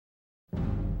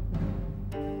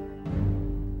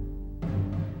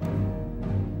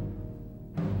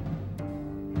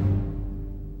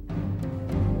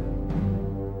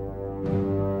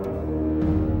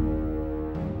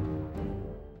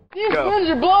go. Winds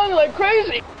are blowing like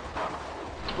crazy.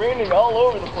 Raining all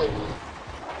over the place.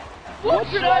 What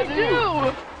should I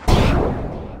do?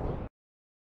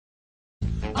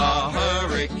 A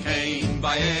hurricane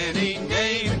by any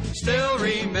name still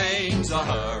remains a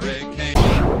hurricane.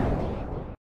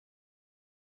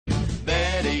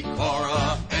 Betty,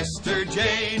 Cora, Esther,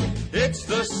 Jane, it's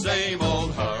the same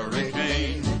old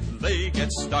hurricane. They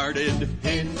get started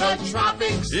In the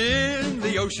tropics, in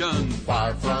the ocean,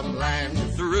 far from land,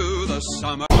 through the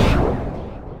summer.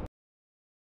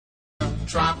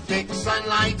 tropic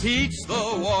sunlight, Heats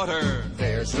the water,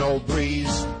 there's no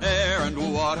breeze, air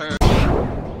and water.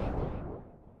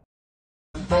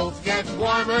 both get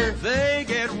warmer They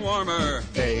get warmer,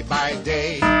 day by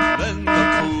day. then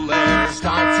the cool air.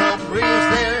 Starts a breeze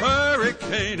there,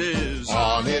 Hurricane is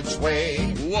on its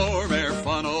way, warm air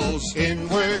funnels,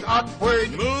 inward,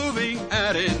 upward, moving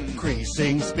at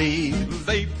increasing speed,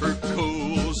 vapor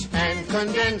cools, and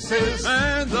condenses.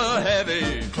 and the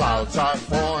heavy Clouds are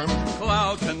formed,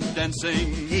 cloud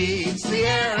condensing heats the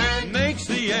air and makes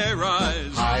the air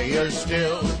rise. higher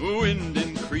still, Wind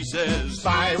increases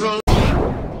spirals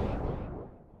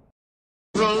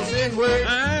inward,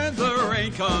 and the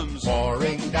rain comes.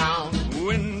 pouring down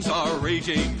Winds are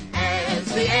raging, as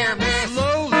the air mass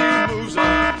slowly moves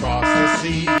up, across the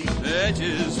sea,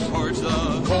 edges towards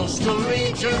the coastal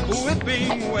regions,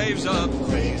 whipping waves up,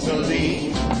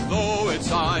 crazily. though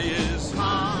its eye is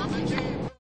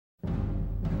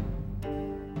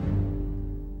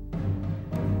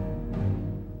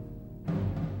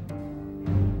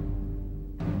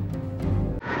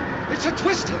It's a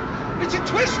twister! It's a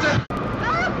twister!